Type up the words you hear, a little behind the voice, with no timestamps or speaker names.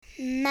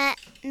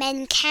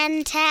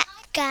M'encanta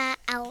jugar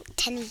al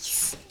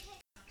tenis.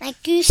 Me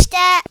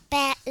gusta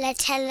ver la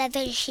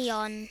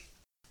televisión.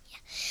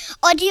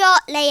 Odio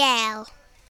leer.